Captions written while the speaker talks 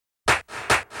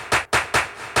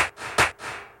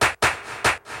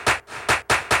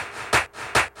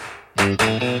Another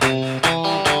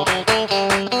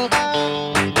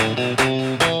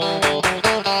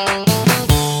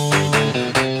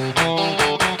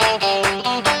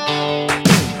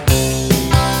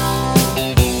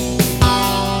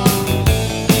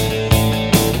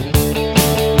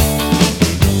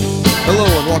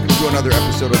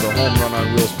episode of the Home Run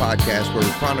on Wheels podcast, where we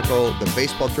chronicle the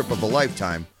baseball trip of a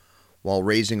lifetime while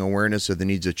raising awareness of the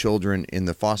needs of children in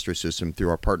the foster system through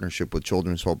our partnership with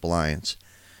Children's Hope Alliance.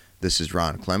 This is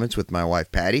Ron Clements with my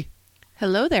wife, Patty.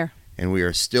 Hello there. And we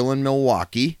are still in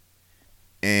Milwaukee.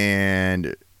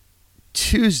 And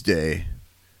Tuesday,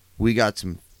 we got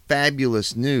some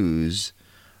fabulous news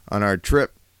on our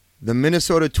trip. The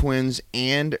Minnesota Twins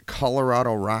and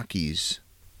Colorado Rockies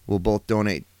will both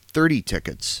donate 30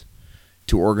 tickets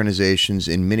to organizations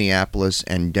in Minneapolis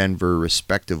and Denver,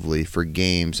 respectively, for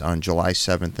games on July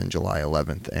 7th and July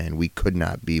 11th, and we could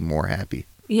not be more happy.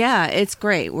 Yeah, it's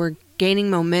great. We're gaining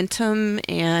momentum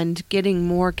and getting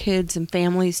more kids and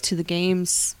families to the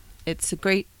games. It's a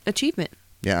great achievement.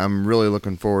 Yeah, I'm really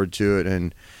looking forward to it,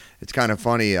 and it's kind of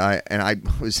funny.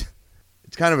 It's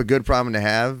kind of a good problem to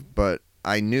have, but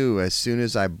I knew as soon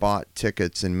as I bought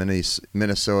tickets in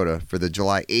Minnesota for the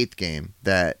July 8th game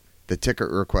that the ticket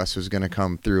request was going to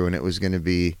come through, and it was going to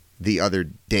be the other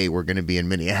day we're going to be in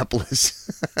Minneapolis.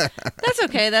 That's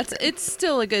okay. It's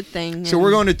still a good thing. So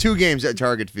we're going to 2 games at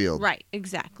Target Field. Right,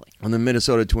 exactly. And the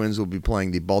Minnesota Twins will be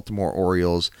playing the Baltimore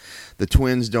Orioles. The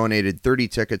Twins donated 30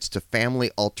 tickets to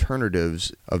Family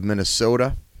Alternatives of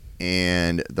Minnesota,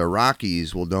 and the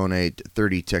Rockies will donate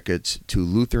 30 tickets to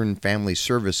Lutheran Family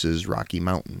Services Rocky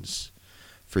Mountains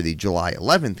for the July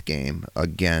 11th game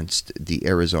against the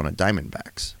Arizona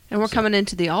Diamondbacks. And we're coming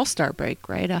into the All-Star break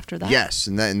right after that. Yes,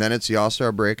 and then it's the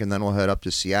All-Star break, and then we'll head up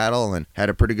to Seattle, and had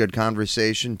a pretty good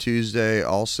conversation Tuesday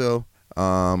also,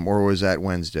 or was that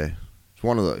Wednesday?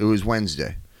 It was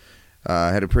Wednesday.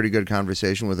 Had a pretty good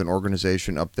conversation with an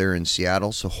organization up there in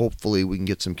Seattle, so hopefully we can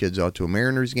get some kids out to a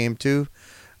Mariners game too,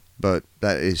 but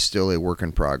that is still a work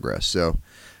in progress. So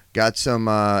got some,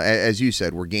 as you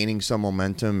said, we're gaining some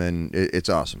momentum, and it's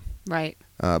awesome. Right.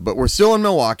 But we're still in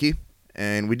Milwaukee,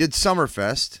 and we did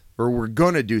Summerfest, or we're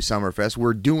going to do Summerfest.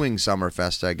 We're doing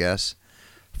Summerfest, I guess.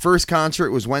 First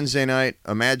concert was Wednesday night,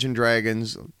 Imagine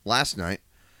Dragons last night,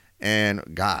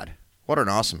 and God, what an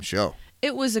awesome show.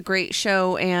 It was a great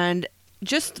show, and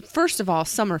just first of all,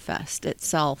 Summerfest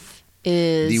itself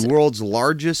is the world's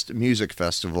largest music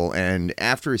festival, and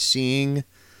after seeing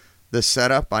the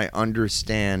setup, I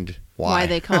understand why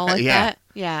they call it yeah. that.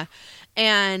 Yeah.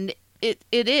 And it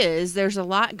is. There's a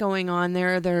lot going on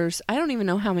there. I don't even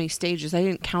know how many stages. I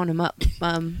didn't count them up.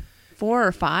 4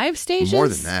 or 5 stages? More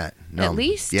than that. No. At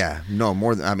least? Yeah. No,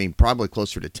 more than, probably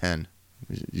closer to 10.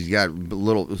 You got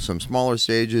some smaller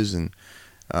stages and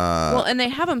well, and they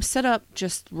have them set up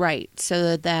just right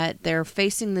so that they're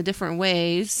facing the different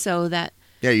ways so that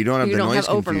you don't have the noise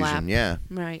confusion. Overlap. Yeah.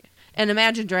 Right. And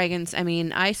Imagine Dragons,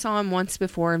 I saw them once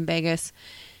before in Vegas.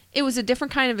 It was a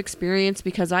different kind of experience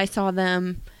because I saw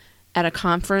them at a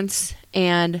conference,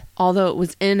 and although it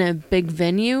was in a big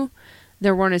venue,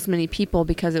 there weren't as many people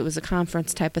because it was a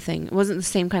conference type of thing. It wasn't the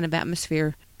same kind of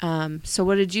atmosphere. So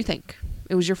what did you think?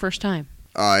 It was your first time.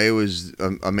 It was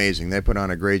amazing. They put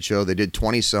on a great show. They did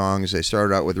 20 songs. They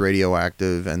started out with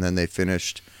Radioactive, and then they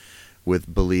finished with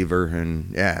Believer,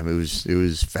 and yeah, it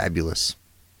was fabulous.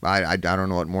 I don't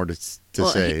know what more to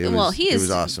say. It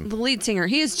was awesome. The lead singer.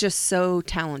 He is just so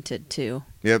talented too.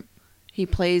 Yep. He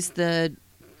plays the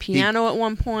piano at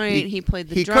one point. He played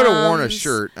the drums. He could have worn a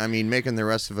shirt. Making the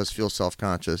rest of us feel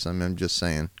self-conscious. I'm just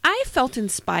saying. I felt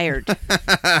inspired.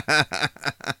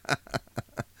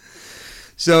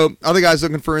 So, other guys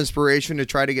looking for inspiration to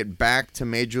try to get back to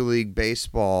Major League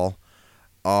Baseball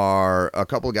are a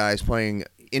couple of guys playing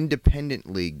independent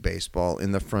league baseball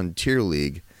in the Frontier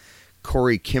League.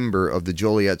 Corey Kimber of the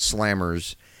Joliet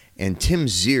Slammers and Tim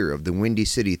Zier of the Windy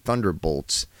City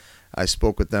Thunderbolts. I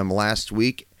spoke with them last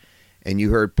week, and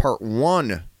you heard part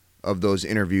 1 of those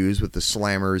interviews with the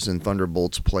Slammers and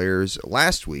Thunderbolts players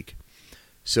last week.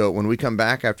 So when we come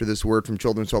back after this word from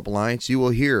Children's Hope Alliance, you will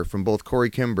hear from both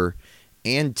Corey Kimber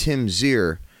and Tim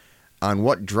Zier on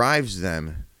what drives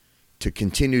them to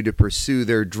continue to pursue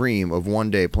their dream of one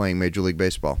day playing Major League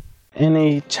Baseball.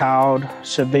 Any child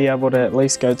should be able to at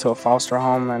least go to a foster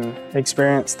home and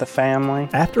experience the family.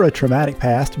 After a traumatic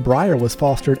past, Briar was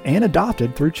fostered and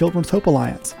adopted through Children's Hope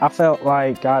Alliance. I felt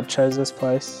like God chose this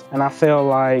place, and I feel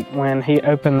like when He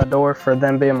opened the door for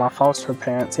them being my foster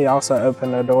parents, He also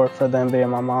opened the door for them being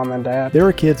my mom and dad. There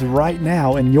are kids right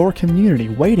now in your community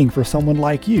waiting for someone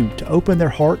like you to open their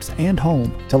hearts and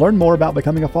home. To learn more about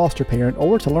becoming a foster parent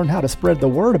or to learn how to spread the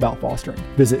word about fostering,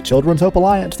 visit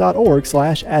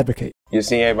childrenshopealliance.org/advocate. You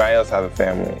see everybody else have a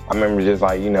family. I remember just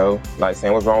like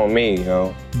saying, what's wrong with me,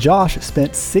 Josh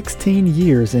spent 16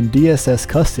 years in DSS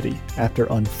custody after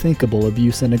unthinkable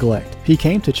abuse and neglect. He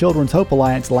came to Children's Hope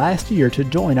Alliance last year to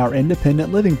join our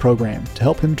independent living program to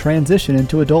help him transition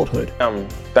into adulthood. I'm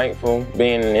thankful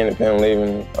being in independent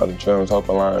living of the Children's Hope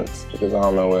Alliance because I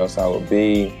don't know where else I would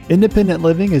be. Independent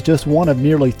living is just one of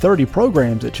nearly 30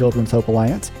 programs at Children's Hope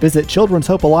Alliance. Visit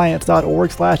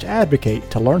childrenshopealliance.org/advocate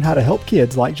to learn how to help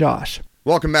kids like Josh.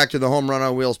 Welcome back to the Home Run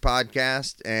on Wheels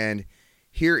podcast, and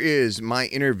here is my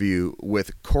interview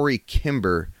with Corey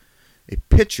Kimber, a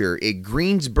pitcher, a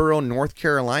Greensboro, North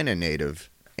Carolina native,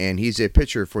 and he's a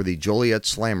pitcher for the Joliet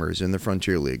Slammers in the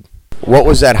Frontier League. What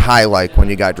was that high like when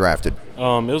you got drafted? It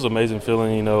was an amazing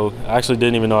feeling, I actually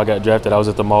didn't even know I got drafted. I was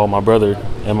at the mall with my brother,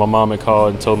 and my mom had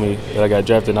called and told me that I got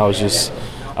drafted, and I was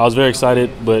very excited,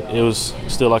 but it was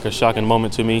still like a shocking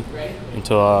moment to me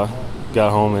until I got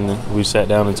home and we sat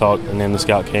down and talked, and then the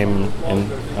scout came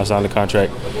and I signed the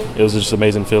contract. It was just an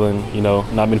amazing feeling.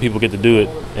 Not many people get to do it,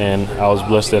 and I was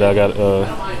blessed that I got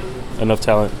enough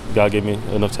talent. God gave me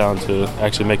enough talent to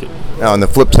actually make it. Now, on the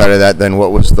flip side of that, then,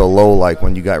 what was the low like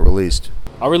when you got released?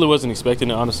 I really wasn't expecting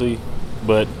it, honestly,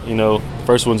 but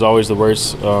first one's always the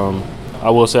worst. I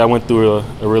will say I went through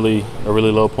a really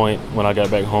low point when I got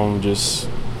back home, just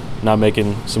not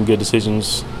making some good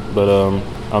decisions, but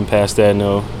I'm past that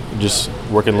now. Just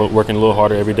working a little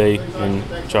harder every day and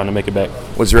trying to make it back.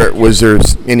 Was there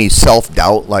any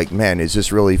self-doubt, like, man, is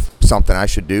this really something I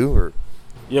should do? Or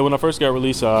yeah, when I first got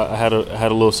released, I had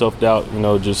a little self-doubt.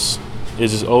 Is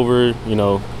this over?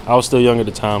 I was still young at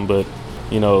the time, but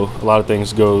a lot of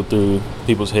things go through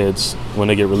people's heads when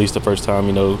they get released the first time.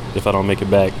 If I don't make it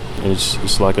back, and it's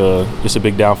a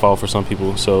big downfall for some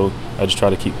people. So I just try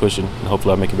to keep pushing, and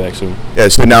hopefully I make it back soon. Yeah.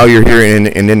 So now you're here in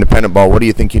independent ball. What do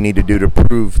you think you need to do to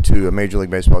prove to a Major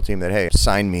League Baseball team that, hey,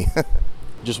 sign me?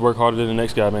 Just work harder than the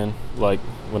next guy, man. Like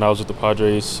when I was with the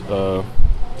Padres, a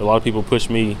lot of people pushed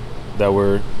me that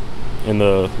were in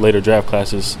the later draft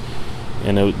classes,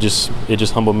 and it just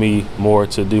humbled me more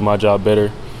to do my job better.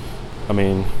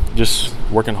 Just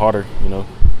working harder,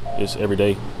 it's every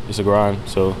day. It's a grind,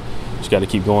 so just got to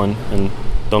keep going and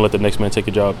don't let the next man take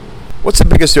your job. What's the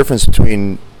biggest difference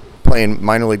between playing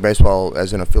minor league baseball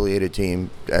as an affiliated team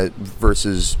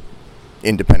versus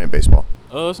independent baseball?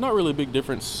 It's not really a big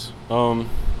difference. The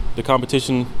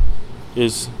competition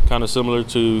is kind of similar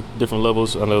to different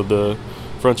levels. I know the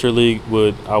Frontier League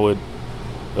I would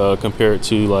compare it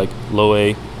to like low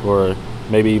A or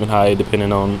maybe even high A,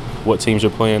 depending on what teams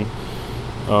you're playing.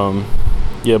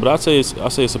 But I'd say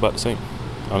it's about the same,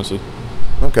 honestly.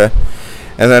 Okay.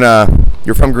 And then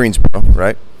you're from Greensboro,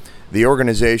 right? The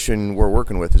organization we're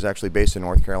working with is actually based in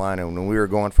North Carolina. When we were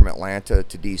going from Atlanta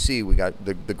to D.C., we got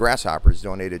the Grasshoppers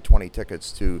donated 20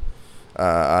 tickets to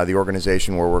the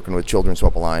organization we're working with, Children's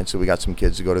Hope Alliance. So we got some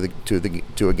kids to go to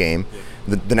a game.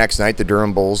 The next night, the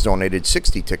Durham Bulls donated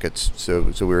 60 tickets, so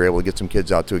we were able to get some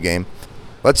kids out to a game.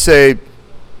 Let's say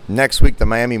next week the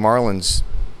Miami Marlins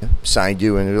signed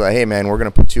you and they're like, hey man, we're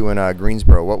going to put you in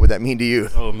Greensboro. What would that mean to you?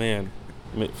 Oh man,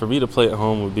 for me to play at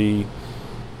home would be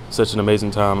such an amazing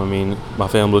time. My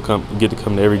family will get to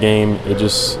come to every game.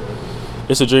 It's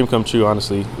a dream come true,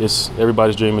 honestly.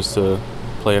 Everybody's dream is to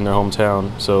play in their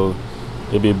hometown, so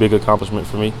it'd be a big accomplishment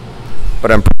for me.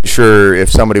 But I'm pretty sure if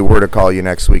somebody were to call you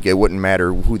next week, it wouldn't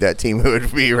matter who that team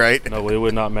would be, right? No, it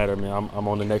would not matter, man. I'm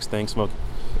on the next thing smoking,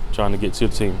 trying to get to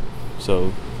the team.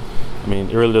 So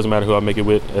it really doesn't matter who I make it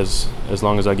with as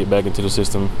long as I get back into the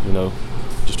system,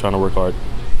 just trying to work hard.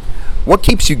 What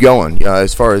keeps you going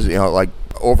as far as, like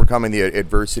overcoming the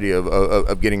adversity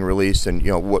of getting released and,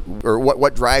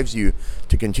 what drives you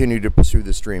to continue to pursue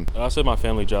this dream? I said my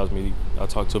family drives me. I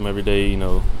talk to them every day.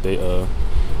 They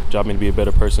drive me to be a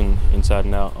better person inside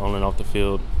and out, on and off the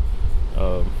field.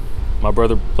 My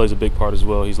brother plays a big part as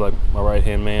well. He's like my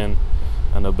right-hand man.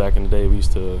 I know back in the day we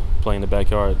used to play in the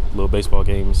backyard, little baseball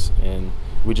games, and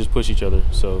we just push each other.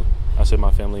 So I said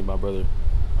my family and my brother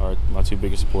are my two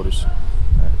biggest supporters.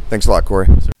 Thanks a lot, Corey.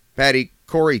 Patty,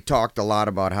 Corey talked a lot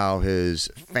about how his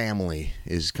family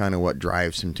is kind of what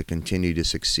drives him to continue to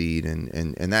succeed,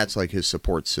 and that's like his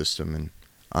support system. And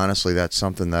honestly, that's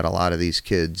something that a lot of these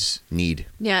kids need.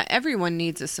 Yeah, everyone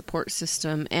needs a support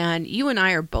system, and you and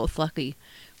I are both lucky.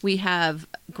 We have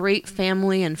great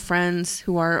family and friends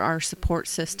who are our support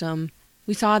system.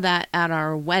 We saw that at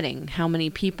our wedding, how many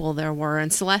people there were,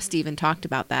 and Celeste even talked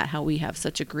about that, how we have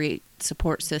such a great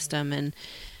support system, and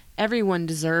everyone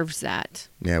deserves that.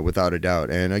 Yeah, without a doubt.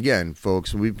 And again,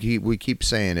 folks, we keep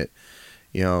saying it.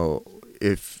 You know,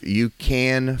 if you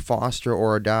can foster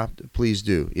or adopt, please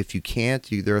do. If you can't,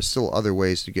 there are still other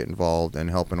ways to get involved and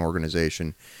help an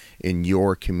organization in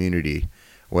your community,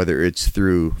 whether it's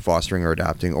through fostering or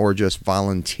adopting or just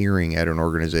volunteering at an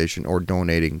organization or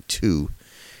donating to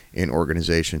an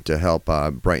organization to help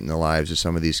brighten the lives of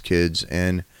some of these kids.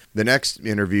 And the next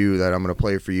interview that I'm going to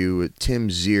play for you with Tim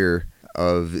Zier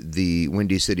of the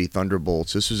Windy City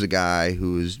Thunderbolts. This was a guy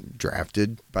who was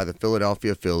drafted by the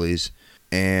Philadelphia Phillies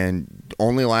and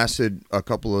only lasted a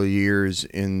couple of years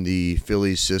in the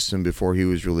Phillies system before he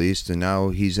was released, and now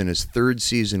he's in his third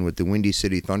season with the Windy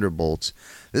City Thunderbolts.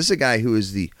 This is a guy who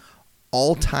is the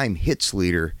all-time hits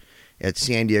leader at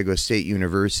San Diego State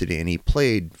University, and he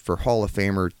played for Hall of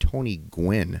Famer Tony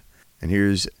Gwynn. And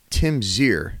here's Tim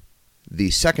Zier, the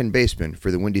second baseman for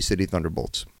the Windy City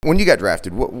Thunderbolts. When you got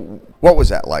drafted, what was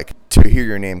that like to hear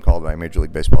your name called by a Major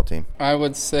League Baseball team? I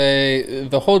would say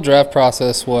the whole draft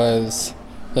process was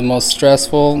the most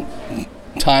stressful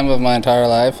time of my entire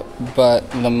life, but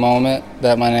the moment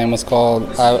that my name was called,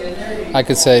 I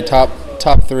could say top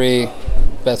three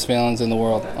best feelings in the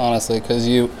world, honestly, because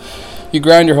you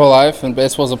grind your whole life and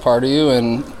baseball's a part of you,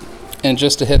 and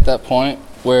just to hit that point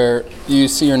where you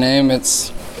see your name,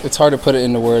 it's hard to put it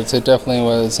into words. It definitely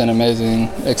was an amazing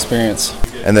experience.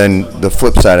 And then the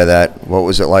flip side of that, what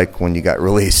was it like when you got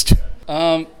released?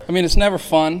 I mean, it's never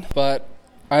fun, but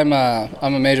I'm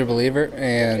a major believer,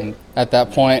 and at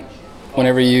that point,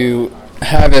 whenever you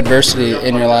have adversity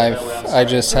in your life, I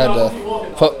just had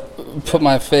to put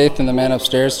my faith in the man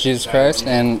upstairs, Jesus Christ,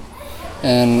 and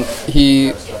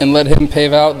let him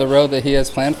pave out the road that he has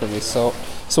planned for me. So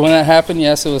when that happened,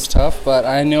 yes, it was tough, but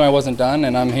I knew I wasn't done,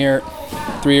 and I'm here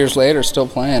 3 years later still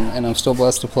playing, and I'm still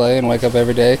blessed to play and wake up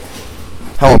every day.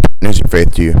 How important is your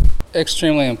faith to you?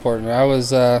 Extremely important. I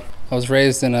was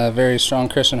raised in a very strong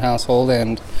Christian household,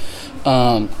 and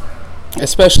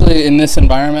especially in this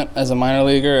environment as a minor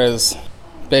leaguer, as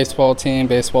baseball team,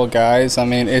 baseball guys, I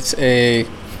mean, it's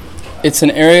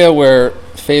an area where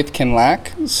faith can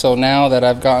lack. So now that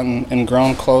I've gotten and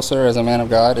grown closer as a man of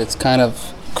God, it's kind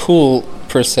of cool,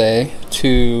 per se,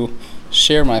 to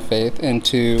share my faith and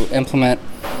to implement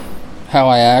how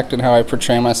I act and how I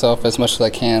portray myself as much as I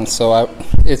can. So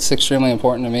it's extremely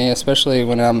important to me, especially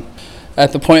when I'm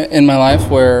at the point in my life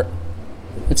where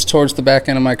it's towards the back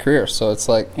end of my career. So it's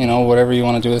like, whatever you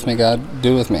want to do with me, God,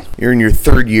 do with me. You're in your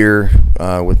third year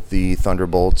with the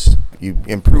Thunderbolts. You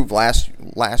improved last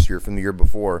year from the year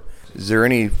before. Is there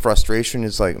any frustration?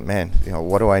 It's like, man,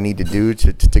 what do I need to do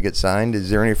to get signed? Is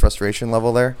there any frustration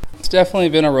level there? It's definitely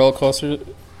been a roller coaster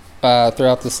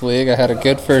throughout this league. I had a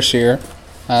good first year.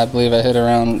 I believe I hit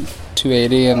around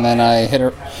 280, and then I hit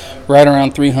right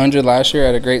around 300 last year. I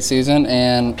had a great season,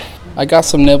 and I got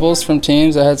some nibbles from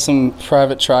teams. I had some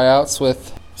private tryouts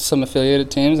with some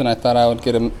affiliated teams, and I thought I would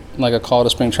get a call to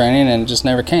spring training, and it just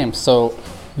never came. So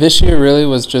this year really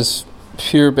was just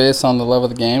pure based on the love of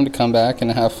the game to come back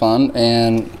and have fun,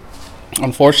 and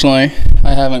unfortunately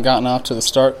I haven't gotten off to the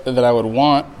start that I would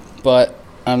want, but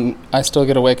I still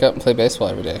get to wake up and play baseball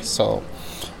every day. So,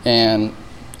 and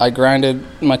I grinded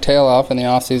my tail off in the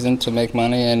off season to make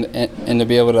money and to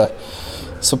be able to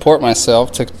support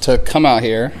myself to come out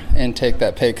here and take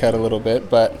that pay cut a little bit.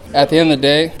 But at the end of the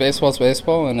day, baseball's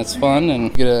baseball, and it's fun, and you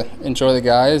get to enjoy the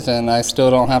guys, and I still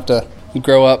don't have to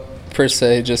grow up per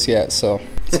se just yet, so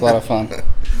it's a lot of fun.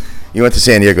 You went to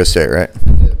San Diego State, right?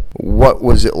 I did. What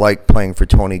was it like playing for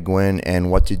Tony Gwynn,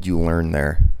 and what did you learn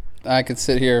there? I could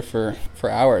sit here for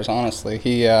hours, honestly.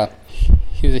 He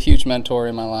was a huge mentor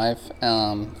in my life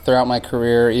throughout my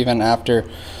career, even after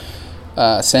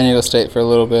San Diego State for a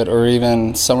little bit, or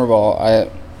even summer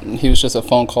ball. He was just a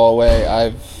phone call away.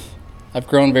 I've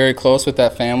grown very close with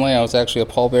that family. I was actually a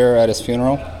pallbearer at his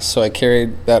funeral, so I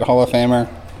carried that Hall of Famer,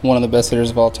 one of the best hitters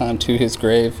of all time, to his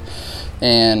grave.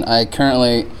 And I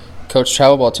currently coach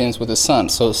travel ball teams with his son,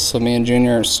 so me and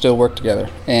Junior still work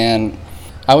together. And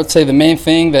I would say the main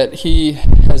thing that he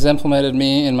has implemented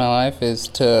me in my life is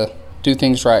to do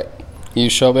things right. You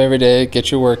show up every day,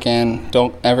 get your work in,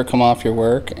 don't ever come off your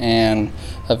work, and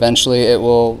eventually it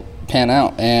will pan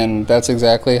out. And that's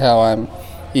exactly how I'm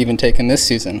even taking this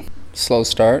season. Slow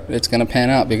start, it's going to pan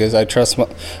out because I trust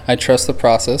the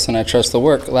process and I trust the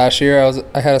work. Last year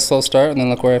I had a slow start, and then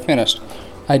look where I finished.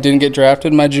 I didn't get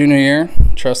drafted my junior year.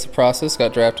 Trust the process.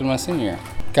 Got drafted my senior year.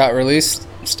 Got released.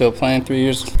 Still playing 3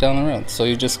 years down the road. So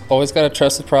you just always got to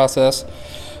trust the process,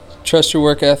 trust your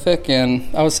work ethic,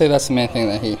 and I would say that's the main thing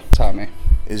that he taught me.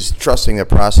 Is trusting the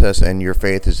process and your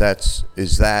faith, is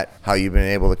that how you've been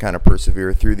able to kind of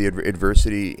persevere through the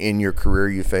adversity in your career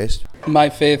you faced?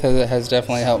 My faith has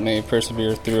definitely helped me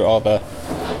persevere through all the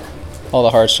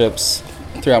hardships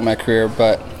throughout my career,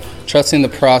 but trusting the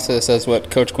process, as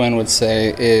what Coach Quinn would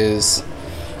say, is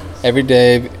every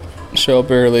day show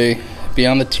up early, be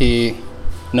on the tee,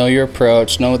 know your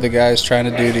approach, know what the guy is trying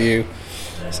to do to you.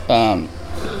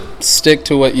 Stick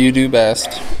to what you do best.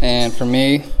 And for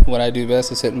me, what I do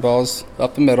best is hitting balls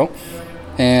up the middle.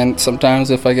 And sometimes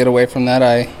if I get away from that,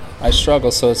 I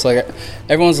struggle. So it's like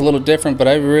everyone's a little different, but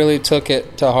I really took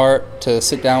it to heart to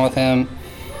sit down with him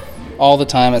all the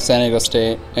time at San Diego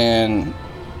State and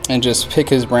just pick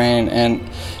his brain. And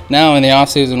now in the off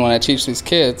season when I teach these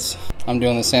kids, I'm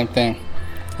doing the same thing.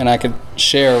 And I could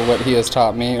share what he has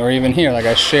taught me, or even here, like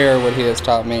I share what he has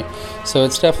taught me. So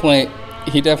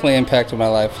he definitely impacted my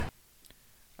life.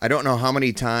 I don't know how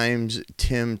many times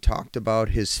Tim talked about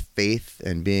his faith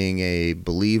and being a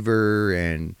believer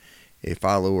and a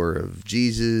follower of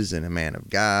Jesus and a man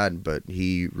of God, but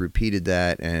he repeated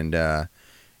that, and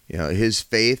his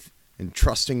faith and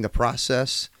trusting the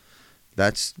process,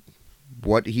 that's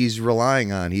what he's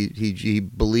relying on. He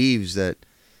believes that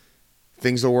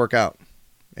things will work out.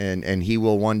 And he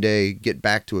will one day get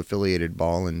back to affiliated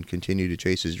ball and continue to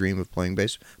chase his dream of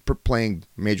playing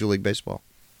Major League Baseball.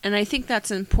 And I think that's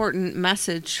an important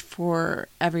message for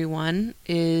everyone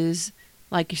is,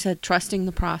 like you said, trusting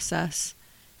the process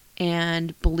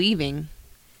and believing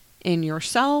in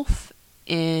yourself,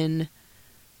 in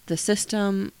the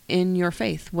system, in your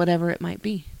faith, whatever it might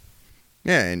be.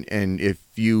 Yeah, and if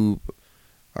you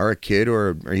are a kid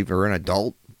or even an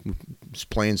adult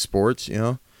playing sports,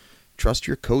 trust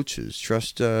your coaches.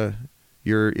 Trust if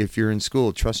you're in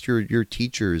school, trust your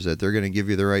teachers that they're going to give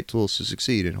you the right tools to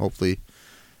succeed, and hopefully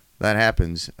that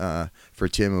happens. For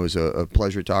Tim, it was a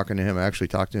pleasure talking to him. I actually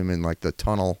talked to him in the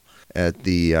tunnel at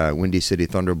the Windy City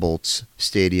Thunderbolts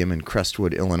Stadium in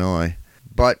Crestwood, Illinois.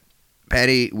 But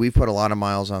Patty, we've put a lot of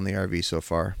miles on the RV so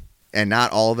far, and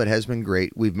not all of it has been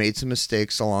great. We've made some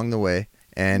mistakes along the way.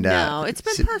 And no, it's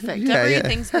been perfect.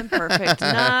 Everything's been perfect.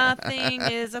 Nothing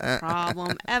is a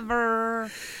problem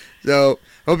ever. So,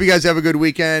 hope you guys have a good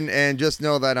weekend. And just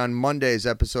know that on Monday's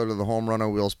episode of the Home Run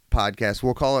on Wheels podcast,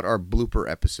 we'll call it our blooper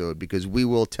episode, because we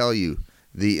will tell you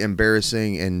the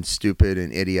embarrassing and stupid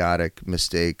and idiotic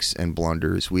mistakes and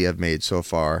blunders we have made so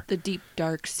far. The deep,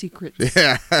 dark secrets.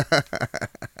 Yeah.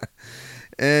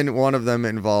 And one of them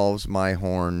involves my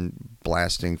horn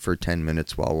blasting for 10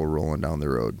 minutes while we're rolling down the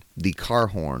road. The car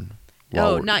horn.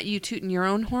 Oh, not you tooting your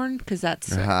own horn? Because that's...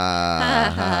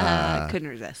 couldn't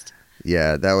resist.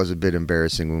 Yeah, that was a bit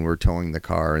embarrassing when we're towing the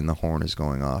car and the horn is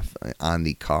going off on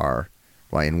the car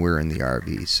and we're in the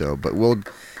RV. So, but we'll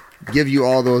give you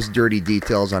all those dirty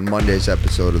details on Monday's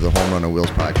episode of the Home Run on Wheels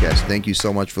podcast. Thank you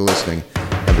so much for listening.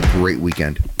 Have a great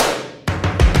weekend.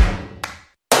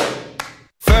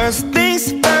 First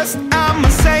things first, I'ma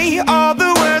say all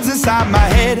the words inside my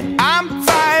head. I'm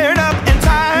fired up and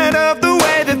tired of the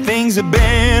way that things have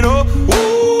been. Oh,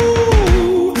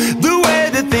 ooh, the way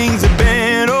that things have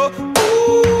been. Oh,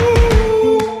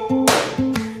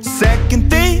 ooh. Second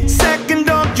thing,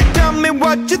 don't you tell me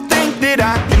what you think that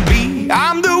I can be.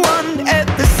 I'm the one at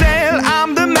the sail,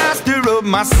 I'm the master of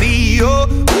my sea. Oh,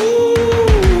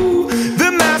 ooh,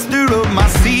 the master of my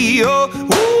sea. Oh,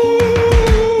 ooh.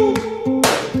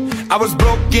 I was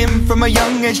broken from a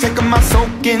young age, taking my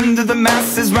soak into the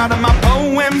masses, writing my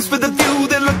poems for the few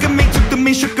that look at me, took to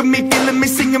me, shook at me, feeling me,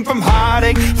 singing from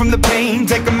heartache, from the pain,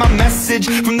 taking my message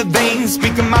from the veins,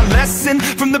 speaking my lesson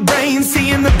from the brain,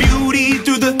 seeing the beauty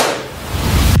through the